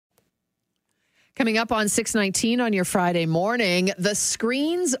Coming up on 6:19 on your Friday morning, the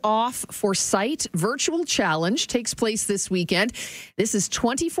Screens Off for Sight virtual challenge takes place this weekend. This is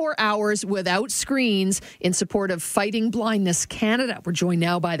 24 hours without screens in support of Fighting Blindness Canada. We're joined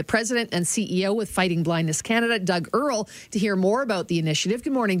now by the president and CEO with Fighting Blindness Canada, Doug Earle, to hear more about the initiative.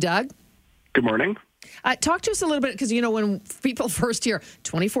 Good morning, Doug. Good morning. Talk to us a little bit, because, when people first hear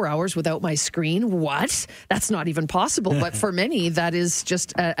 24 hours without my screen, what? That's not even possible. But for many, that is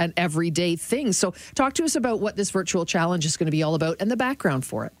just an everyday thing. So talk to us about what this virtual challenge is going to be all about and the background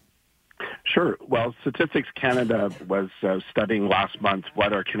for it. Sure. Well, Statistics Canada was studying last month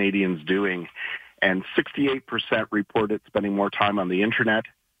what are Canadians doing, and 68% reported spending more time on the internet,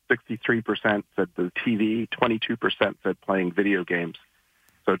 63% said the TV, 22% said playing video games.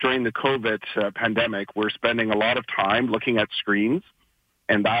 So during the COVID pandemic, we're spending a lot of time looking at screens,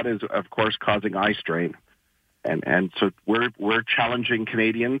 and that is, of course, causing eye strain. And so we're challenging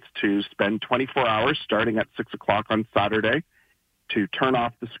Canadians to spend 24 hours starting at 6 o'clock on Saturday to turn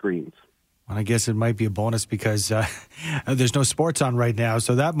off the screens. Well, I guess it might be a bonus because there's no sports on right now,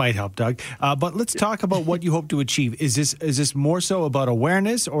 so that might help, Doug. But let's talk about what you hope to achieve. Is this more so about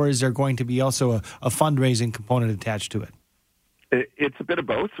awareness, or is there going to be also a fundraising component attached to it? It's a bit of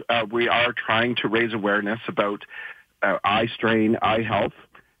both. We are trying to raise awareness about eye strain, eye health,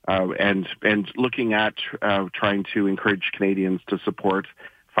 and looking at trying to encourage Canadians to support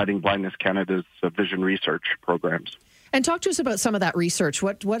Fighting Blindness Canada's vision research programs. And talk to us about some of that research.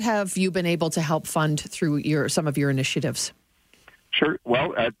 What have you been able to help fund through some of your initiatives? Sure.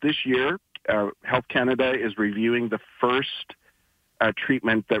 Well, this year, Health Canada is reviewing the first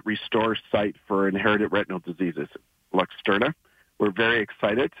treatment that restores sight for inherited retinal diseases, Luxturna. We're very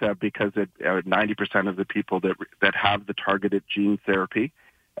excited because 90% of the people that have the targeted gene therapy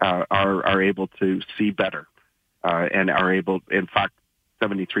are able to see better and are able, in fact,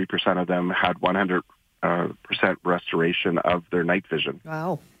 73% of them had 100% restoration of their night vision.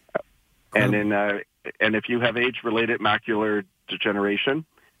 Wow. And if you have age-related macular degeneration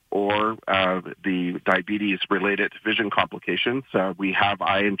or the diabetes-related vision complications, we have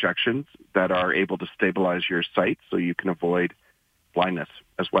eye injections that are able to stabilize your sight so you can avoid blindness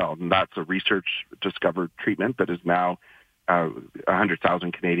as well. And that's a research-discovered treatment that is now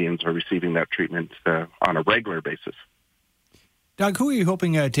 100,000 Canadians are receiving that treatment on a regular basis. Doug, who are you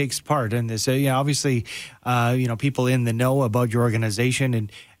hoping takes part in this? Obviously, people in the know about your organization,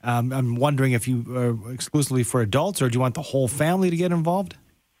 and I'm wondering if you are exclusively for adults, or do you want the whole family to get involved?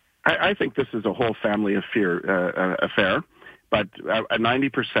 I think this is a whole family affair. But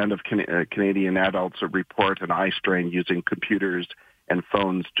 90% of Canadian adults report an eye strain using computers and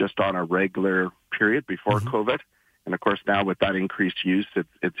phones just on a regular period before COVID. And, of course, now with that increased use,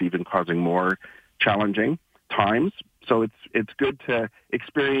 it's even causing more challenging times. So it's good to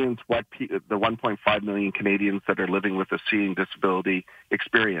experience what the 1.5 million Canadians that are living with a seeing disability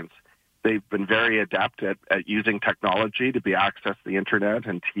experience. They've been very adept at using technology to access the internet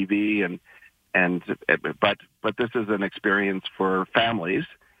and TV but this is an experience for families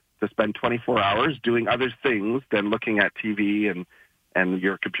to spend 24 hours doing other things than looking at TV and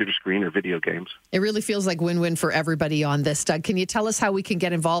your computer screen or video games. It really feels like win-win for everybody on this. Doug, can you tell us how we can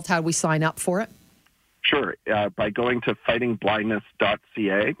get involved, how we sign up for it? Sure. By going to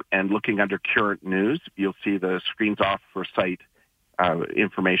fightingblindness.ca and looking under current news, you'll see the Screens Off for Sight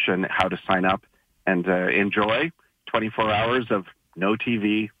information, how to sign up, and enjoy 24 hours of no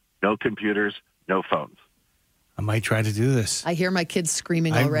TV, no computers, no phones. I might try to do this. I hear my kids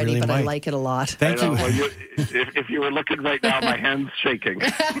screaming already, but I like it a lot. Thank you. Well, if you were looking right now, my hand's shaking.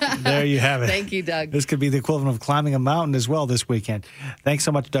 There you have it. Thank you, Doug. This could be the equivalent of climbing a mountain as well this weekend. Thanks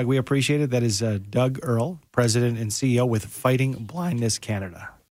so much, Doug. We appreciate it. That is Doug Earle, President and CEO with Fighting Blindness Canada.